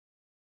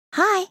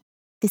Hi,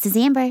 this is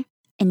Amber,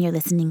 and you're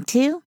listening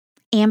to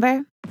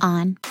Amber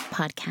on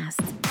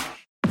Podcast.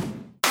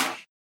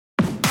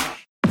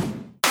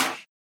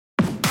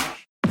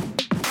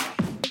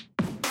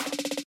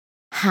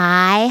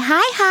 Hi.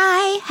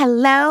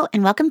 Hello,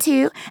 and welcome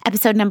to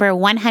episode number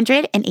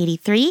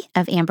 183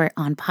 of Amber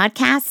on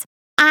Podcast.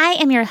 I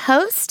am your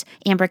host,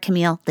 Amber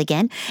Camille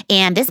Ligon,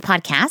 and this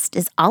podcast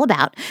is all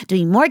about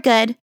doing more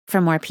good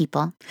for more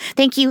people.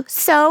 Thank you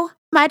so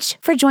much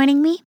for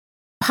joining me.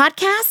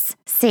 Podcasts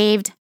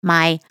saved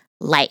my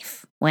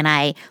life when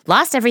I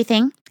lost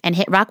everything and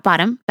hit rock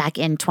bottom back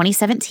in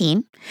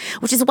 2017,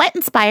 which is what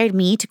inspired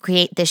me to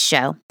create this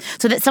show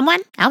so that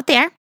someone out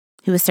there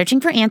who is searching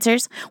for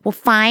answers will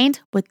find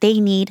what they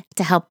need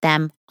to help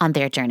them on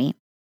their journey.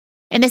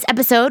 In this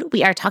episode,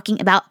 we are talking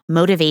about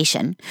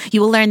motivation. You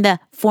will learn the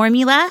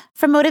formula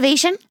for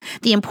motivation,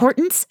 the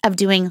importance of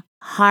doing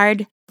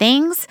hard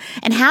things,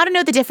 and how to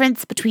know the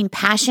difference between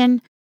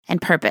passion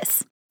and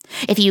purpose.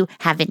 If you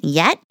haven't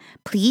yet,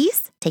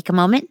 please take a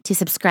moment to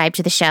subscribe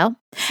to the show.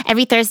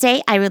 Every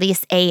Thursday, I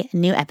release a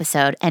new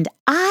episode, and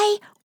I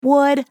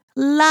would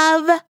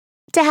love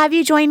to have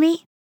you join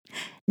me.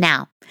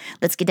 Now,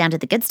 let's get down to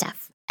the good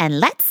stuff, and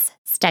let's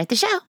start the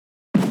show.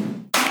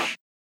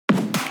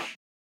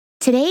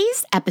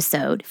 Today's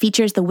episode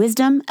features the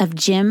wisdom of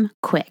Jim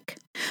Kwik,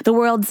 the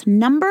world's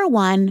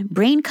 #1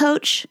 brain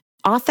coach,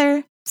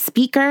 author,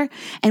 speaker,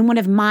 and one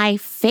of my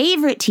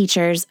favorite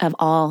teachers of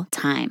all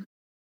time.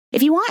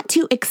 If you want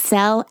to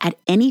excel at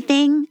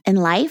anything in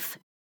life,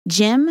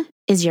 Jim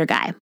is your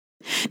guy.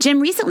 Jim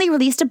recently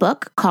released a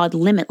book called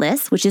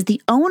Limitless, which is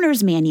the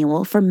owner's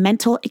manual for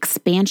mental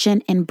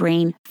expansion and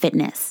brain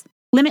fitness.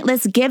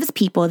 Limitless gives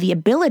people the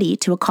ability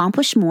to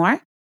accomplish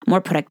more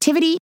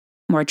productivity,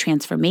 more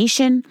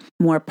transformation,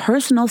 more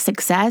personal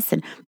success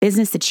and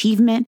business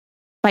achievement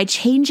by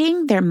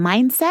changing their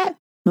mindset,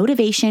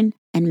 motivation,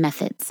 and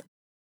methods.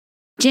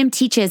 Jim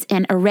teaches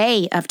an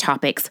array of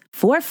topics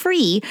for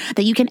free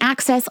that you can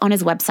access on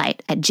his website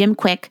at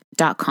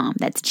jimkwik.com.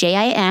 That's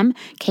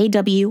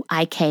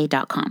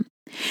JIMKWIK.com.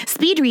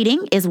 Speed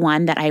reading is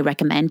one that I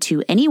recommend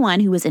to anyone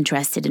who is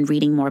interested in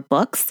reading more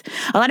books.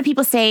 A lot of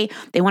people say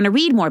they want to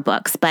read more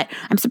books, but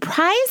I'm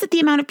surprised at the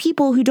amount of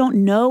people who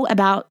don't know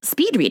about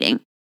speed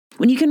reading.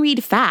 When you can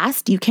read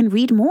fast, you can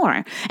read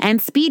more,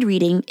 and speed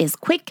reading is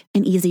quick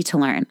and easy to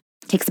learn.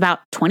 It takes about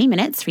 20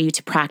 minutes for you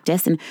to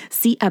practice and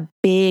see a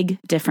big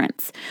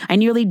difference. I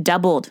nearly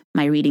doubled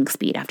my reading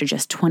speed after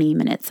just 20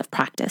 minutes of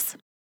practice.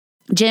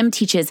 Jim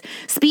teaches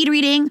speed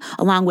reading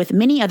along with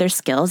many other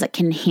skills that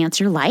can enhance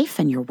your life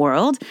and your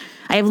world.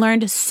 I have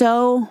learned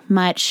so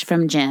much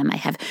from Jim. I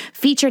have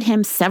featured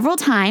him several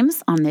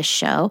times on this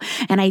show,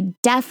 and I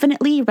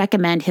definitely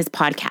recommend his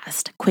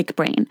podcast, Kwik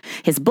Brain,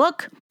 his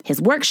book,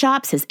 his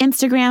workshops, his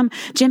Instagram.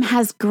 Jim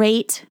has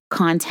great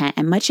content,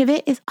 and much of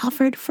it is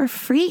offered for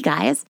free,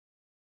 guys.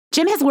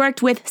 Jim has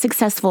worked with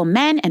successful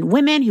men and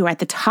women who are at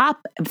the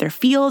top of their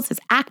fields as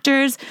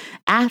actors,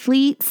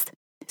 athletes,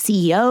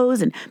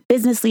 CEOs, and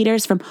business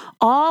leaders from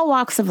all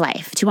walks of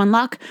life to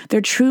unlock their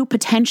true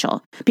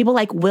potential. People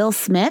like Will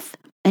Smith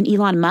and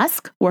Elon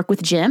Musk work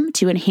with Jim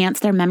to enhance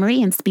their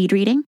memory and speed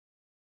reading.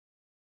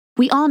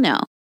 We all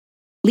know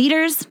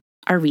leaders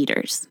are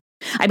readers.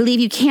 I believe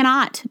you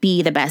cannot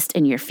be the best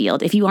in your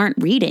field if you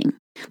aren't reading.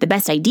 The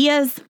best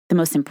ideas, the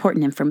most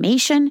important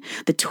information,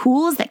 the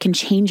tools that can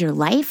change your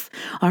life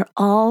are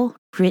all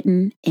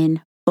written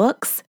in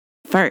books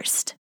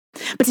first.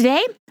 But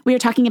today, we are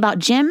talking about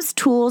Jim's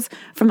tools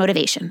for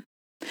motivation.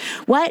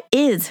 What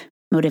is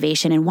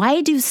motivation, and why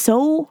do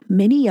so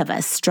many of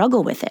us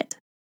struggle with it?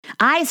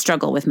 I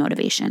struggle with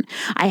motivation.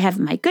 I have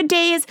my good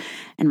days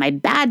and my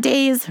bad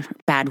days,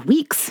 bad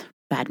weeks,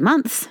 bad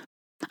months.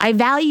 I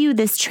value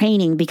this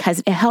training because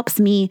it helps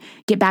me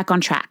get back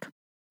on track,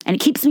 and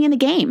it keeps me in the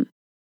game.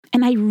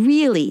 And I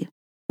really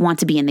want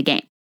to be in the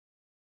game.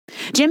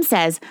 Jim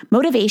says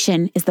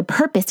motivation is the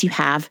purpose you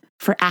have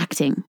for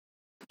acting,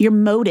 your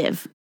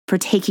motive for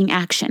taking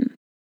action.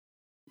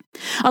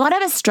 A lot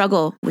of us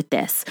struggle with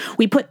this.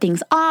 We put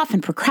things off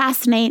and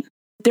procrastinate.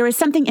 There is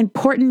something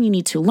important you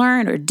need to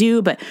learn or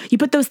do, but you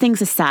put those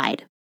things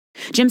aside.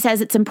 Jim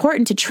says it's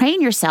important to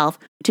train yourself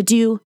to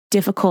do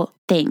difficult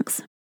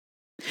things.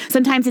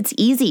 Sometimes it's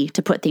easy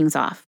to put things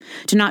off,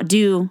 to not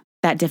do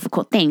that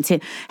difficult thing, to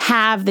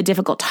have the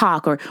difficult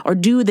talk or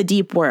do the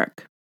deep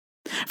work.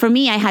 For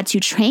me, I had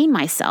to train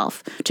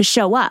myself to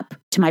show up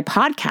to my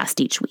podcast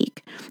each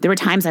week. There were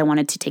times I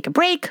wanted to take a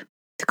break,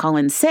 to call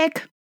in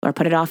sick, or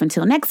put it off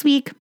until next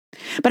week.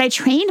 But I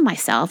trained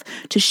myself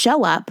to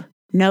show up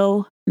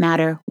no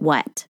matter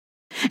what.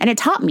 And it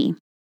taught me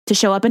to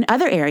show up in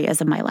other areas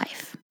of my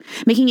life,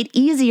 making it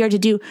easier to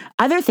do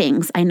other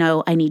things I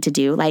know I need to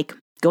do, like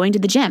going to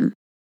the gym.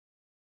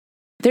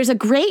 There's a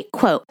great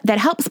quote that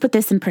helps put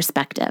this in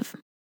perspective.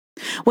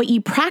 What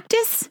you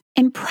practice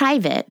in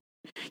private,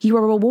 you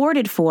are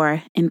rewarded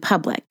for in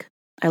public.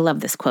 I love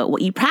this quote.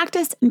 What you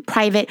practice in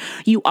private,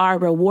 you are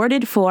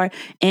rewarded for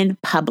in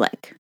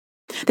public.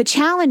 The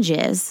challenge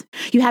is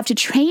you have to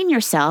train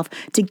yourself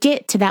to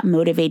get to that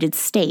motivated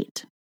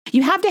state.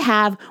 You have to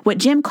have what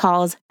Jim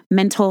calls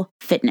mental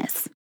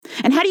fitness.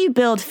 And how do you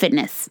build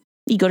fitness?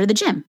 You go to the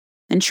gym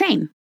and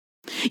train.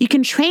 You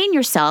can train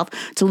yourself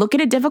to look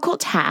at a difficult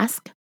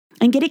task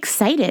and get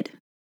excited,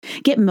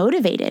 get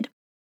motivated.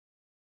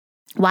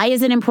 Why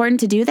is it important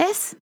to do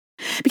this?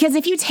 Because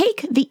if you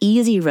take the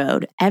easy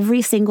road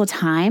every single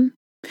time,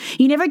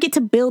 you never get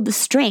to build the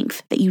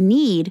strength that you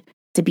need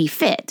to be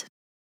fit.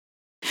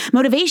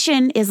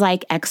 Motivation is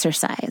like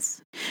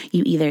exercise.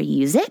 You either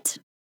use it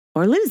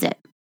or lose it.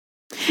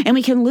 And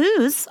we can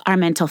lose our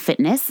mental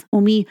fitness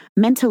when we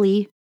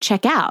mentally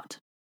check out,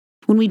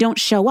 when we don't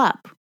show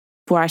up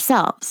for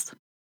ourselves.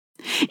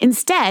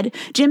 Instead,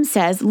 Jim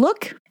says,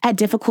 look at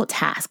difficult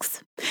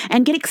tasks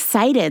and get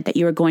excited that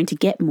you are going to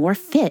get more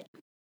fit.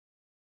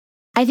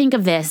 I think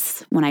of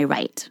this when I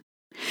write.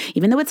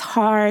 Even though it's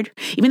hard,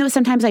 even though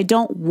sometimes I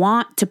don't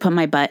want to put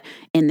my butt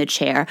in the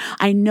chair,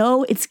 I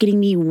know it's getting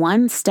me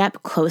one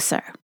step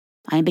closer.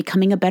 I am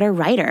becoming a better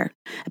writer,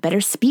 a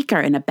better speaker,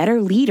 and a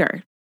better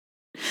leader.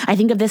 I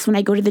think of this when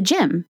I go to the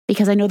gym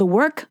because I know the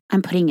work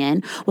I'm putting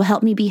in will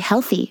help me be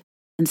healthy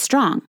and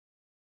strong.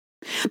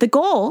 The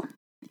goal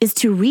is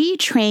to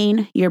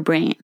retrain your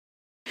brain.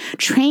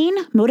 Train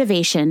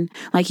motivation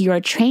like you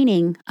are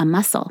training a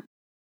muscle.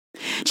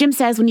 Jim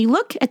says when you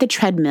look at the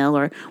treadmill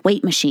or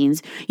weight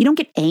machines, you don't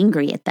get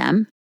angry at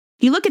them.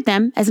 You look at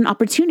them as an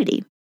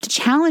opportunity to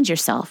challenge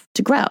yourself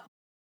to grow.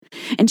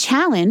 And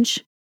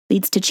challenge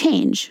leads to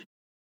change.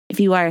 If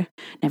you are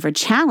never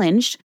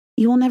challenged,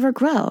 you will never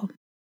grow.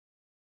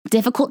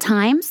 Difficult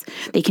times,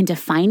 they can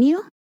define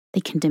you,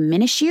 they can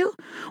diminish you,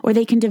 or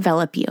they can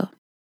develop you.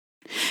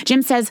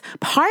 Jim says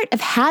part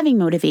of having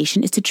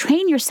motivation is to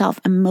train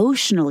yourself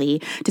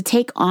emotionally to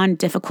take on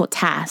difficult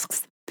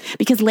tasks.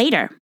 Because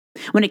later,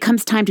 when it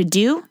comes time to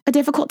do a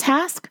difficult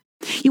task,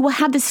 you will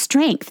have the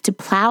strength to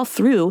plow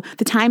through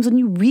the times when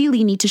you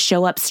really need to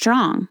show up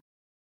strong.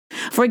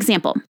 For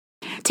example,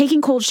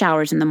 taking cold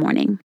showers in the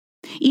morning.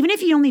 Even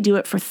if you only do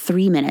it for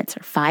 3 minutes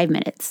or 5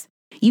 minutes,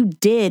 you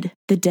did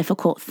the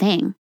difficult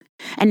thing.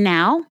 And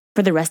now,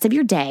 for the rest of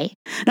your day,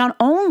 not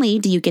only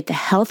do you get the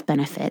health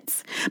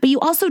benefits, but you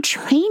also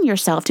train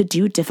yourself to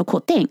do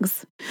difficult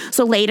things.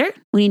 So later,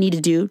 when you need to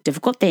do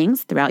difficult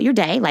things throughout your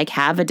day, like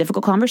have a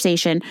difficult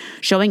conversation,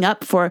 showing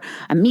up for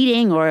a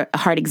meeting or a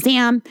hard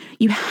exam,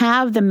 you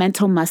have the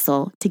mental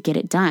muscle to get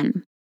it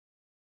done.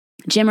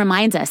 Jim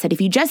reminds us that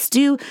if you just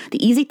do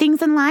the easy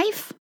things in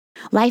life,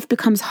 life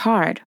becomes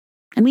hard.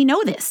 And we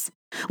know this.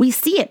 We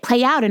see it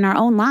play out in our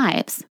own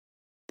lives.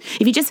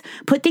 If you just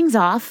put things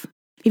off,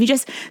 if you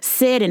just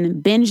sit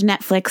and binge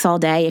Netflix all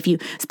day, if you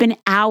spend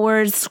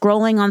hours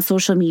scrolling on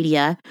social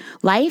media,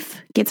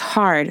 life gets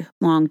hard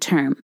long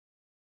term.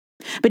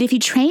 But if you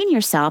train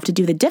yourself to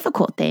do the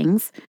difficult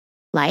things,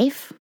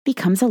 life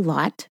becomes a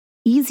lot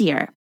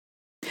easier.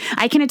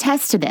 I can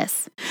attest to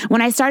this.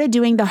 When I started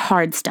doing the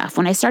hard stuff,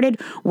 when I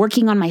started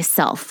working on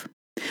myself,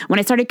 when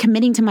I started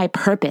committing to my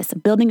purpose,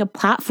 building a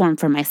platform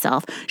for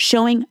myself,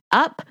 showing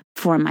up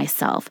for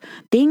myself,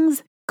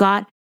 things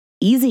got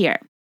easier.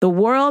 The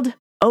world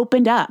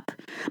opened up.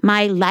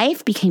 My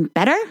life became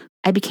better.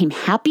 I became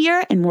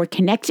happier and more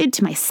connected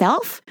to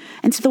myself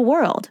and to the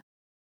world.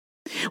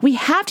 We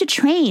have to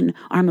train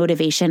our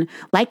motivation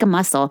like a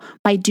muscle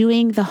by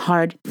doing the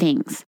hard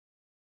things.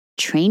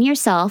 Train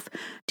yourself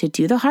to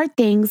do the hard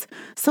things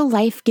so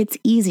life gets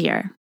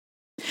easier.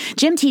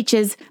 Jim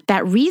teaches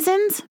that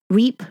reasons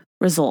reap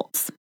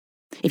results.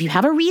 If you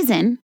have a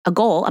reason, a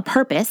goal, a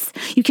purpose,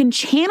 you can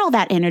channel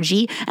that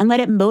energy and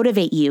let it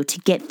motivate you to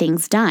get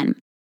things done.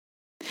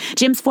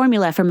 Jim's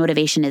formula for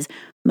motivation is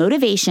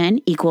motivation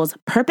equals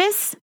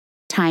purpose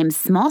times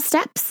small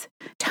steps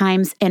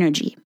times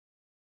energy.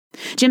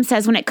 Jim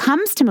says when it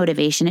comes to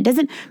motivation, it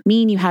doesn't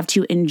mean you have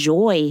to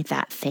enjoy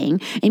that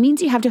thing. It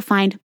means you have to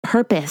find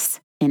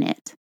purpose in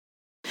it.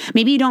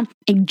 Maybe you don't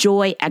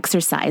enjoy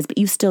exercise, but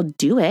you still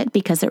do it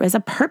because there is a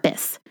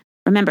purpose.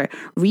 Remember,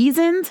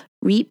 reasons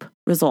reap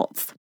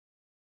results.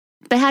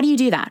 But how do you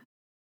do that?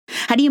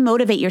 How do you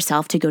motivate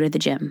yourself to go to the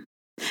gym?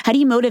 How do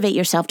you motivate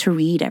yourself to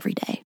read every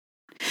day?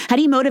 How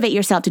do you motivate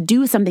yourself to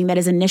do something that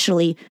is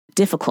initially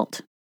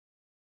difficult?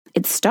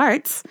 It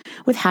starts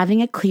with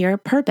having a clear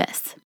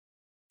purpose.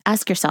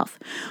 Ask yourself,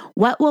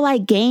 what will I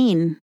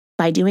gain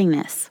by doing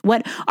this?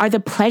 What are the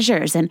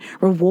pleasures and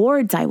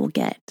rewards I will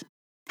get?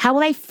 How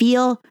will I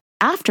feel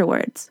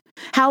afterwards?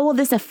 How will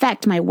this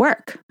affect my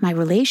work, my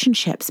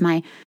relationships,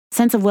 my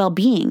sense of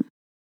well-being?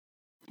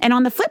 And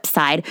on the flip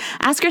side,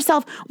 ask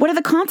yourself, what are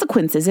the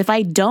consequences if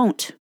I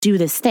don't do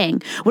this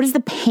thing? What is the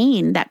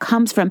pain that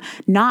comes from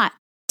not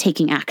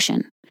taking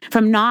action,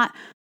 from not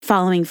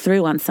following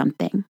through on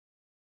something?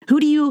 Who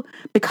do you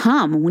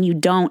become when you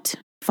don't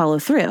follow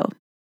through?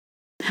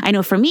 I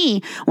know for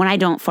me, when I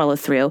don't follow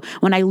through,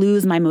 when I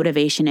lose my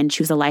motivation and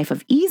choose a life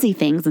of easy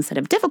things instead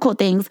of difficult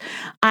things,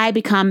 I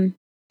become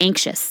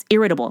anxious,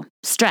 irritable,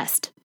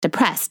 stressed,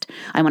 depressed.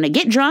 I want to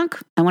get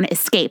drunk. I want to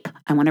escape.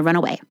 I want to run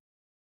away.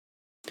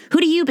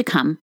 Who do you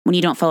become when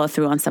you don't follow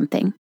through on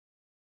something?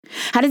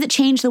 How does it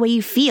change the way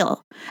you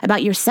feel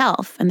about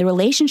yourself and the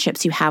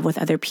relationships you have with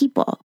other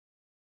people?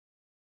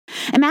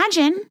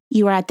 Imagine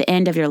you are at the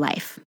end of your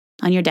life,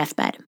 on your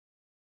deathbed.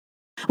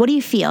 What do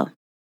you feel?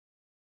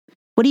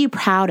 What are you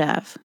proud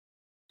of?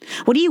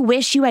 What do you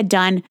wish you had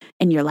done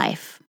in your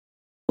life?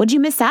 What did you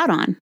miss out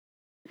on?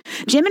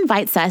 Jim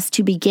invites us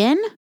to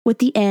begin with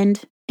the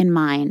end in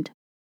mind.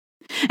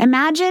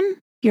 Imagine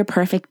your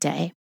perfect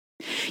day.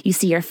 You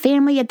see your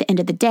family at the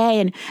end of the day,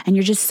 and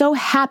you're just so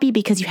happy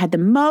because you had the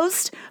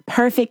most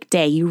perfect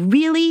day. You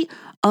really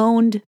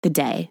owned the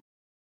day.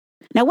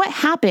 Now, what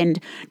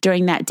happened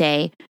during that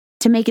day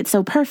to make it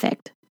so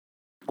perfect?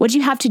 What did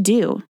you have to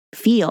do,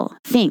 feel,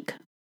 think,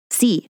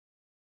 see?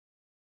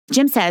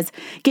 Jim says,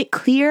 get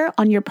clear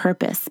on your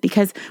purpose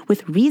because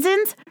with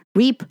reasons,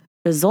 reap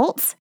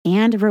results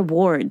and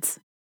rewards.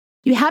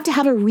 You have to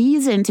have a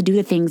reason to do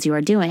the things you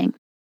are doing.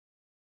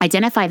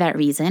 Identify that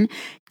reason,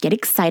 get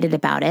excited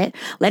about it,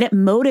 let it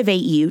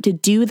motivate you to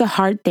do the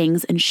hard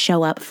things and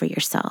show up for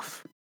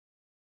yourself.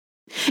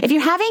 If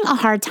you're having a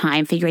hard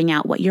time figuring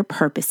out what your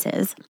purpose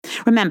is,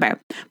 remember,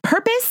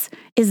 purpose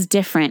is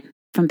different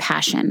from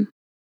passion.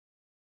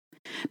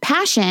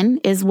 Passion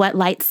is what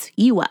lights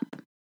you up,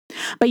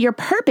 but your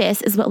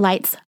purpose is what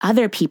lights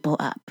other people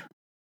up.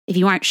 If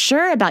you aren't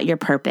sure about your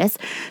purpose,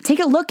 take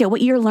a look at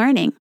what you're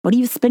learning. What are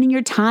you spending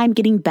your time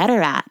getting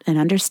better at and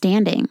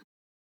understanding?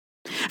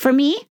 For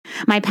me,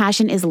 my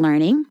passion is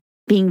learning,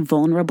 being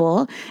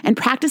vulnerable, and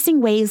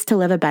practicing ways to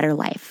live a better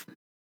life.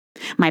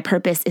 My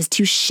purpose is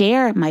to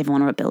share my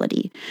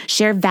vulnerability,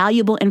 share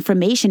valuable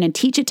information, and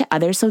teach it to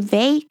others so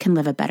they can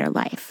live a better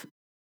life.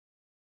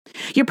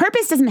 Your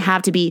purpose doesn't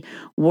have to be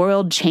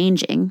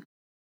world-changing.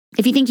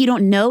 If you think you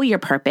don't know your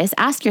purpose,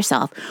 ask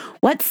yourself,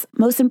 what's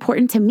most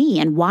important to me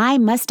and why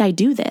must I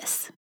do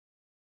this?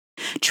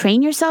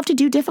 Train yourself to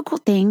do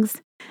difficult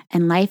things,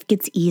 and life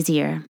gets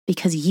easier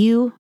because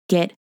you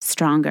get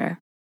stronger.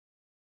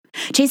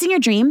 Chasing your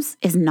dreams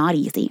is not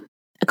easy.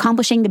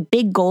 Accomplishing the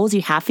big goals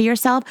you have for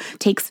yourself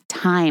takes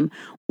time,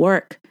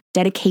 work,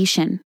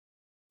 dedication.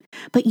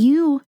 But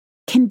you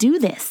can do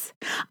this.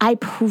 I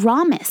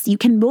promise you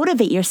can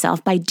motivate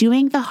yourself by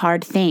doing the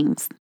hard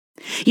things.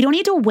 You don't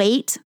need to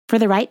wait for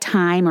the right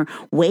time or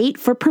wait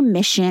for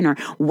permission or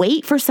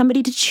wait for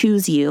somebody to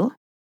choose you.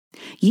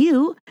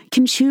 You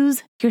can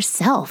choose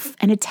yourself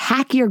and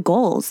attack your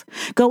goals.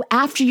 Go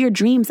after your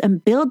dreams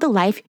and build the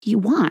life you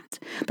want,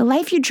 the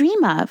life you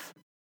dream of.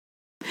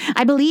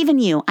 I believe in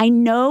you. I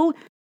know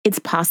it's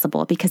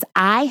possible because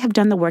I have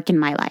done the work in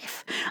my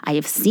life. I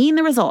have seen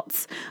the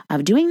results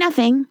of doing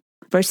nothing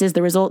versus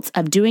the results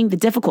of doing the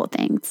difficult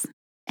things.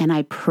 And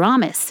I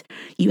promise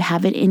you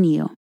have it in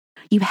you.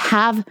 You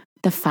have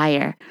the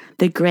fire,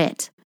 the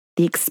grit,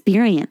 the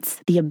experience,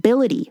 the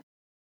ability.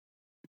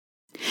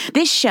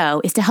 This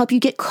show is to help you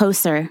get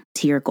closer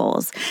to your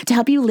goals, to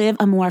help you live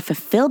a more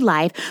fulfilled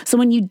life. So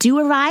when you do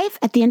arrive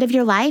at the end of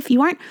your life,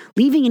 you aren't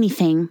leaving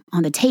anything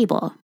on the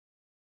table.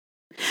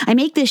 I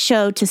make this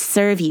show to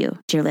serve you,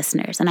 dear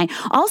listeners, and I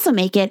also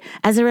make it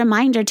as a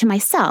reminder to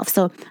myself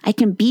so I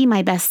can be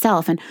my best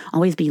self and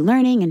always be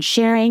learning and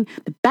sharing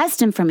the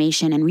best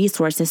information and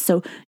resources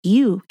so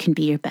you can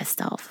be your best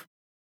self.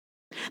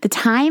 The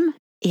time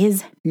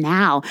is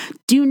now.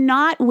 Do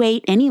not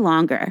wait any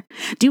longer.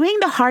 Doing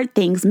the hard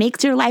things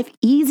makes your life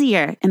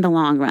easier in the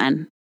long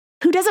run.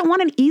 Who doesn't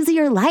want an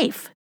easier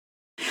life?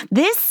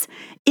 This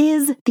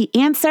is the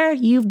answer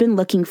you've been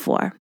looking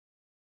for.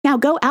 Now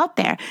go out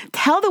there,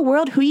 tell the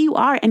world who you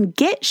are, and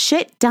get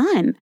shit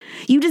done.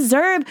 You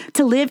deserve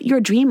to live your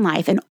dream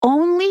life, and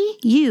only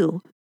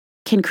you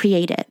can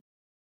create it.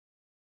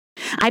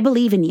 I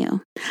believe in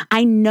you.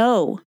 I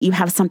know you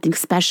have something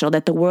special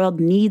that the world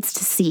needs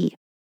to see.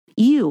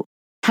 You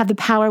have the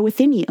power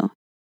within you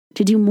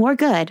to do more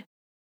good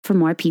for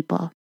more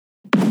people.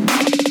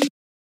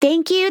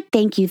 Thank you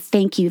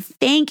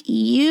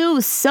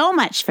so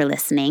much for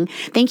listening.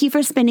 Thank you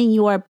for spending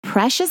your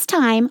precious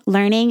time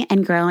learning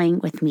and growing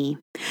with me.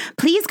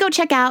 Please go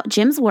check out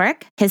Jim's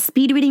work, his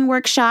speed reading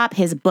workshop,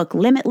 his book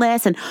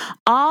Limitless, and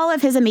all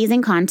of his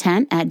amazing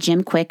content at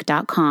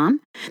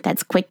jimkwik.com.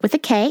 That's Kwik with a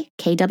K,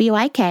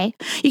 Kwik.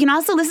 You can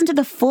also listen to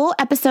the full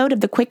episode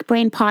of the Kwik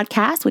Brain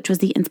podcast, which was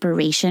the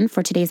inspiration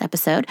for today's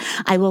episode.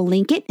 I will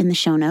link it in the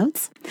show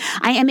notes.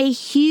 I am a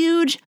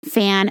huge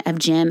fan of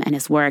Jim and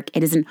his work.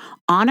 It is an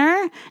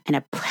honor and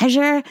a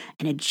pleasure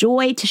and a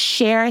joy to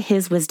share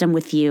his wisdom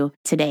with you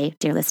today,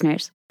 dear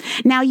listeners.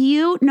 Now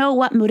you know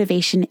what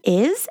motivation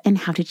is and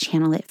how to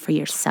channel it for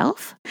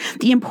yourself,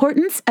 the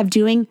importance of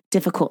doing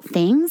difficult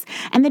things,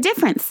 and the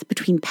difference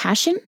between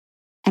passion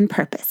and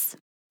purpose.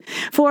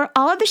 For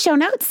all of the show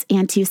notes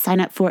and to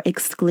sign up for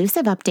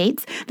exclusive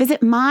updates,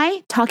 visit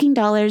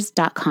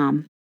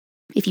mytalkingdollars.com.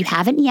 If you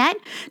haven't yet,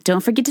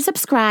 don't forget to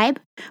subscribe.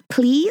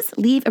 Please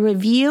leave a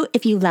review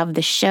if you love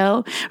the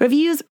show.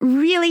 Reviews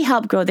really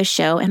help grow the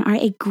show and are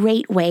a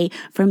great way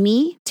for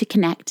me to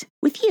connect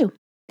with you.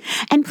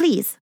 And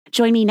please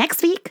join me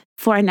next week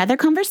for another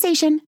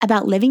conversation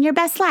about living your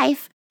best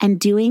life and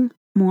doing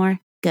more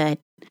good.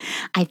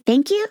 I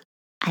thank you.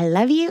 I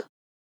love you.